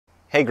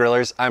Hey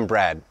grillers, I'm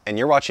Brad, and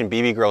you're watching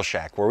BB Grill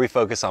Shack, where we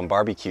focus on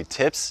barbecue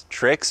tips,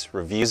 tricks,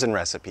 reviews, and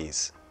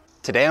recipes.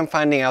 Today I'm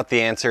finding out the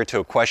answer to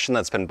a question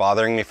that's been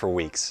bothering me for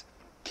weeks.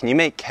 Can you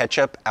make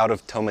ketchup out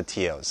of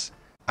tomatillos?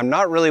 I'm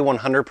not really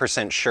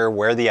 100% sure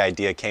where the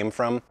idea came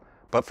from,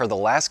 but for the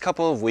last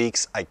couple of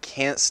weeks I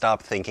can't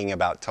stop thinking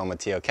about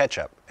tomatillo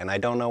ketchup, and I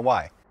don't know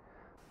why.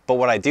 But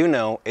what I do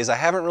know is I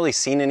haven't really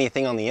seen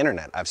anything on the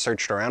internet. I've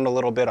searched around a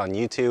little bit on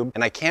YouTube,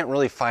 and I can't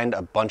really find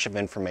a bunch of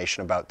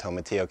information about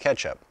tomatillo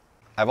ketchup.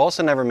 I've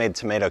also never made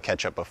tomato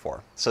ketchup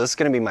before, so this is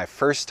going to be my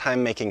first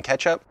time making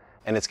ketchup,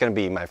 and it's going to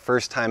be my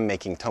first time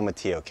making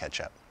tomatillo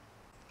ketchup.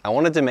 I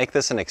wanted to make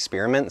this an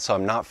experiment, so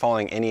I'm not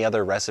following any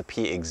other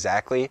recipe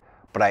exactly,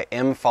 but I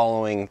am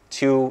following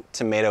 2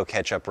 tomato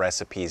ketchup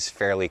recipes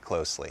fairly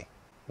closely.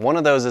 One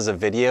of those is a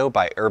video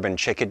by Urban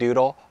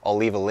Chickadoodle. I'll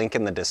leave a link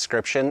in the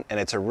description, and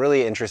it's a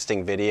really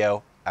interesting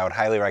video. I would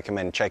highly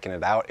recommend checking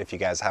it out if you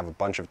guys have a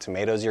bunch of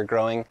tomatoes you're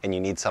growing and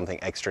you need something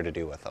extra to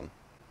do with them.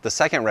 The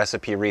second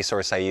recipe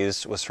resource I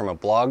used was from a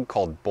blog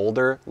called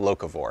Boulder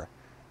Locavore,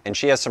 and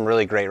she has some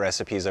really great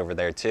recipes over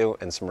there too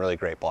and some really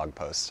great blog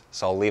posts,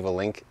 so I'll leave a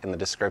link in the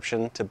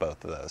description to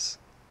both of those.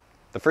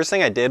 The first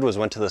thing I did was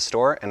went to the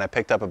store and I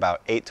picked up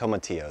about 8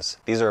 tomatillos.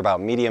 These are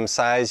about medium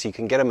size. You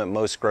can get them at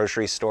most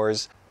grocery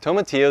stores.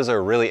 Tomatillos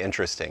are really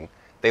interesting.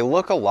 They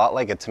look a lot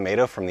like a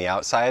tomato from the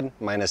outside,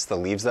 minus the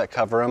leaves that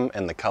cover them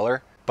and the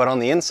color, but on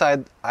the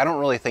inside I don't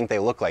really think they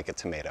look like a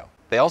tomato.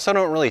 They also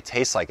don't really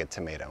taste like a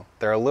tomato.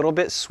 They're a little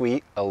bit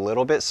sweet, a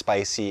little bit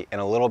spicy,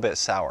 and a little bit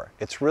sour.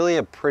 It's really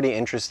a pretty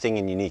interesting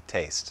and unique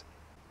taste.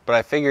 But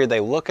I figured they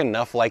look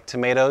enough like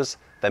tomatoes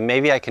that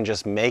maybe I can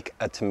just make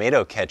a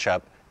tomato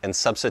ketchup and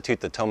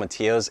substitute the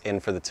tomatillos in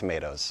for the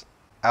tomatoes.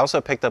 I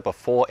also picked up a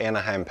full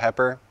Anaheim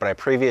pepper, but I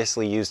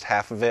previously used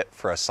half of it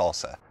for a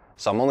salsa,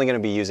 so I'm only going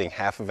to be using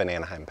half of an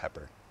Anaheim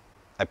pepper.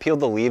 I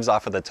peeled the leaves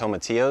off of the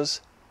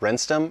tomatillos,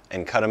 rinsed them,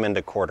 and cut them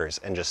into quarters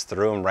and just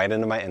threw them right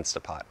into my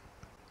Instapot.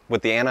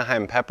 With the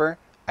Anaheim pepper,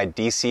 I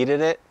de-seeded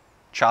it,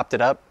 chopped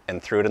it up,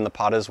 and threw it in the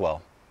pot as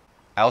well.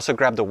 I also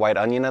grabbed a white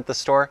onion at the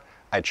store.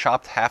 I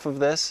chopped half of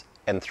this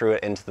and threw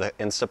it into the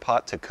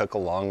Instapot to cook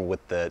along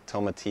with the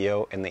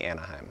tomatillo and the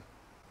Anaheim.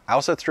 I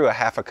also threw a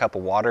half a cup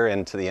of water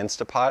into the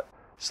Instapot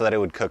so that it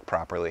would cook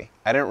properly.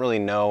 I didn't really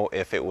know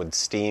if it would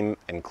steam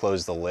and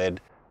close the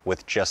lid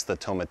with just the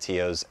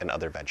tomatillos and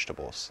other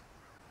vegetables.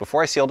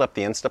 Before I sealed up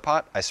the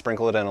Instapot, I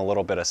sprinkled in a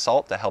little bit of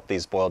salt to help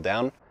these boil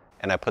down,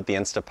 and I put the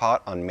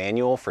Instapot on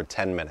manual for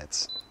 10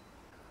 minutes.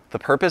 The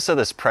purpose of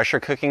this pressure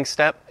cooking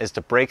step is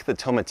to break the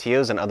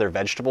tomatillos and other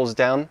vegetables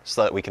down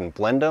so that we can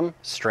blend them,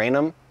 strain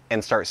them,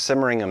 and start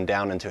simmering them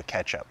down into a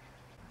ketchup.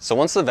 So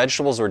once the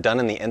vegetables were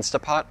done in the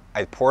Instapot,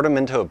 I poured them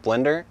into a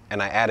blender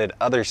and I added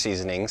other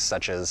seasonings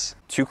such as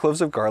 2 cloves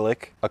of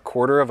garlic, a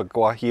quarter of a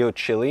guajillo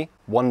chili,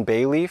 1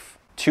 bay leaf,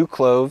 2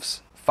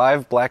 cloves,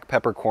 5 black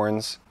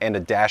peppercorns, and a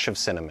dash of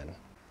cinnamon.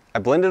 I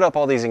blended up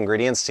all these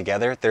ingredients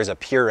together. There's a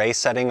puree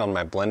setting on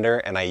my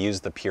blender and I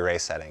used the puree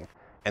setting.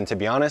 And to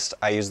be honest,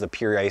 I used the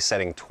puree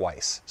setting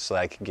twice so that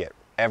I could get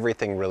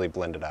everything really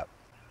blended up.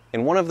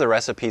 In one of the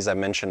recipes I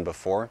mentioned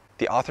before,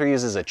 the author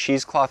uses a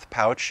cheesecloth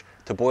pouch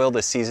to boil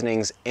the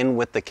seasonings in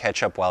with the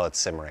ketchup while it's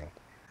simmering.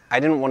 I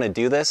didn't want to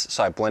do this,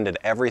 so I blended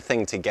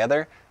everything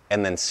together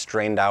and then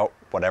strained out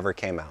whatever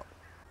came out.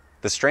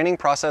 The straining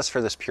process for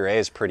this puree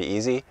is pretty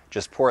easy.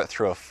 Just pour it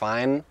through a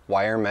fine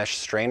wire mesh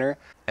strainer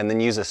and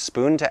then use a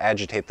spoon to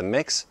agitate the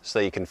mix so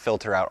that you can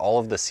filter out all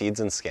of the seeds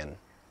and skin.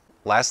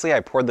 Lastly, I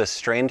poured the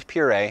strained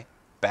puree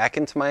back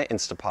into my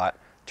Instapot,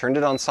 turned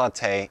it on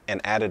sauté,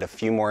 and added a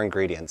few more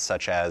ingredients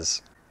such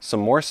as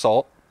some more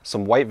salt,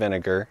 some white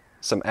vinegar,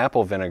 some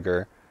apple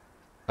vinegar,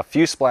 a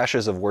few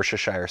splashes of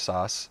Worcestershire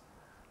sauce,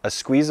 a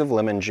squeeze of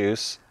lemon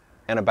juice,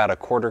 and about a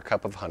quarter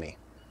cup of honey.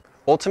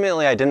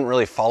 Ultimately, I didn't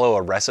really follow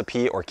a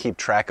recipe or keep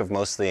track of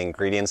most of the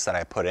ingredients that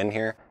I put in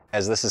here,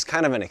 as this is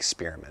kind of an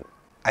experiment.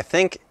 I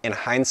think in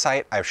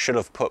hindsight, I should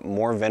have put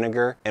more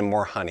vinegar and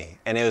more honey,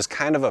 and it was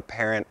kind of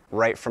apparent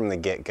right from the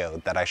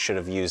get-go that I should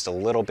have used a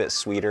little bit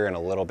sweeter and a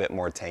little bit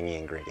more tangy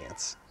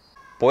ingredients.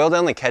 Boil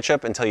down the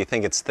ketchup until you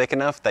think it's thick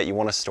enough that you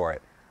want to store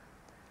it.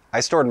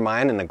 I stored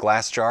mine in a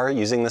glass jar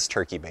using this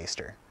turkey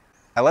baster.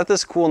 I let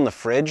this cool in the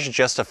fridge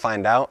just to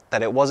find out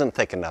that it wasn't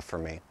thick enough for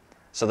me.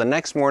 So the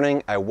next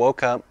morning, I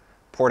woke up,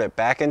 poured it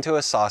back into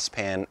a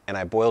saucepan, and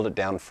I boiled it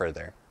down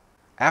further.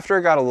 After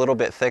it got a little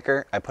bit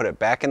thicker, I put it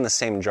back in the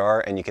same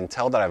jar, and you can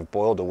tell that I've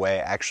boiled away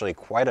actually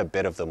quite a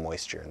bit of the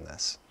moisture in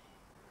this.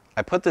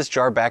 I put this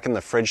jar back in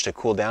the fridge to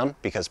cool down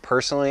because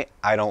personally,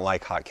 I don't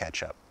like hot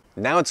ketchup.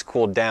 Now it's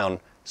cooled down,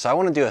 so I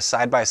want to do a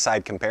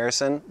side-by-side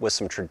comparison with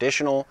some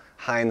traditional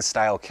Heinz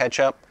style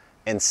ketchup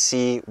and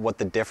see what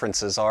the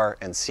differences are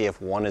and see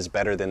if one is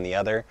better than the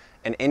other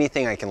and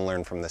anything I can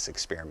learn from this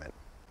experiment.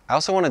 I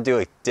also want to do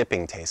a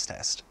dipping taste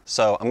test.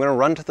 So I'm going to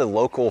run to the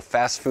local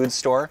fast food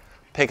store,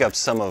 pick up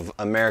some of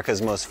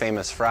America's most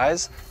famous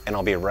fries, and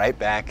I'll be right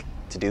back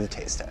to do the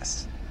taste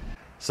test.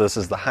 So this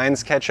is the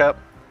Heinz ketchup.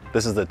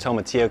 This is the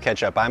Tomatillo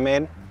ketchup I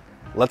made.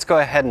 Let's go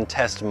ahead and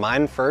test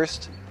mine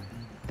first,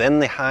 then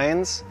the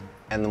Heinz,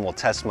 and then we'll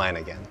test mine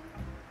again.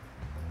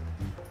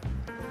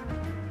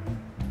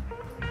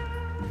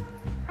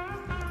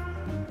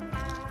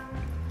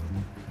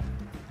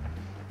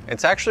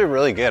 It's actually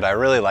really good. I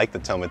really like the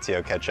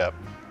Tomatillo ketchup.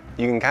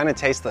 You can kind of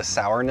taste the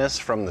sourness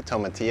from the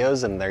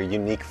Tomatillos and their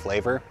unique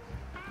flavor.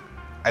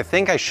 I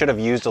think I should have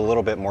used a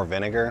little bit more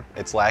vinegar.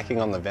 It's lacking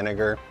on the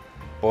vinegar.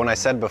 But when I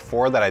said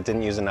before that I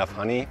didn't use enough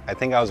honey, I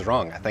think I was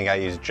wrong. I think I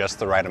used just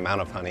the right amount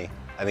of honey.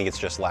 I think it's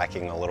just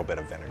lacking a little bit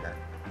of vinegar.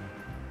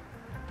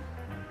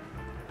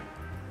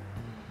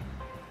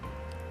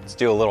 Let's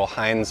do a little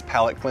Heinz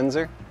palate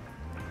cleanser.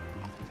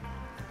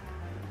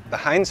 The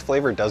Heinz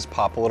flavor does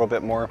pop a little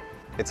bit more.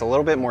 It's a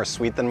little bit more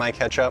sweet than my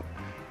ketchup,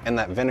 and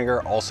that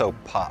vinegar also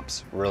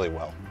pops really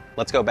well.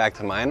 Let's go back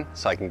to mine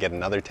so I can get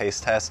another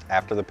taste test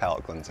after the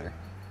palate cleanser.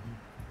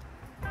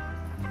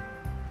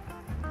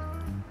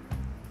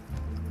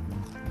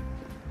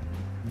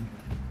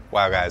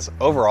 Wow guys,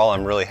 overall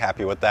I'm really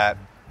happy with that,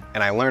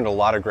 and I learned a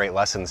lot of great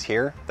lessons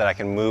here that I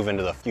can move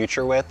into the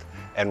future with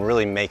and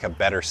really make a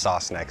better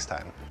sauce next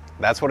time.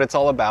 That's what it's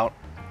all about.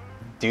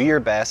 Do your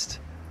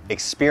best,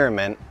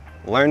 experiment,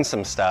 learn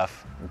some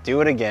stuff,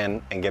 do it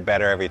again, and get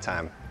better every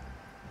time.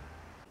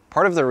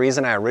 Part of the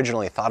reason I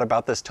originally thought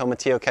about this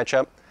Tomatillo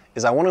ketchup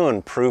is I want to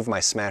improve my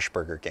smash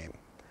burger game.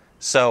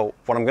 So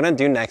what I'm going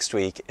to do next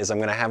week is I'm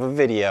going to have a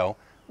video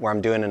where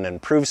I'm doing an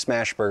improved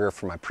smash burger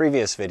from my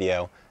previous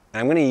video, and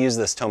I'm going to use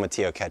this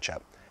Tomatillo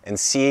ketchup and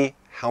see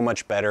how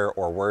much better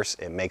or worse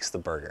it makes the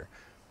burger.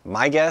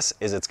 My guess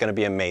is it's going to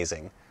be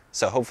amazing.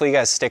 So hopefully you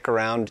guys stick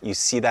around, you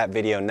see that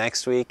video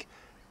next week.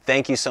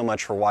 Thank you so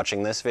much for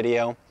watching this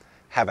video.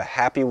 Have a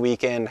happy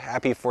weekend,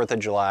 happy 4th of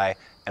July,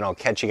 and I'll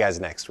catch you guys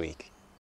next week.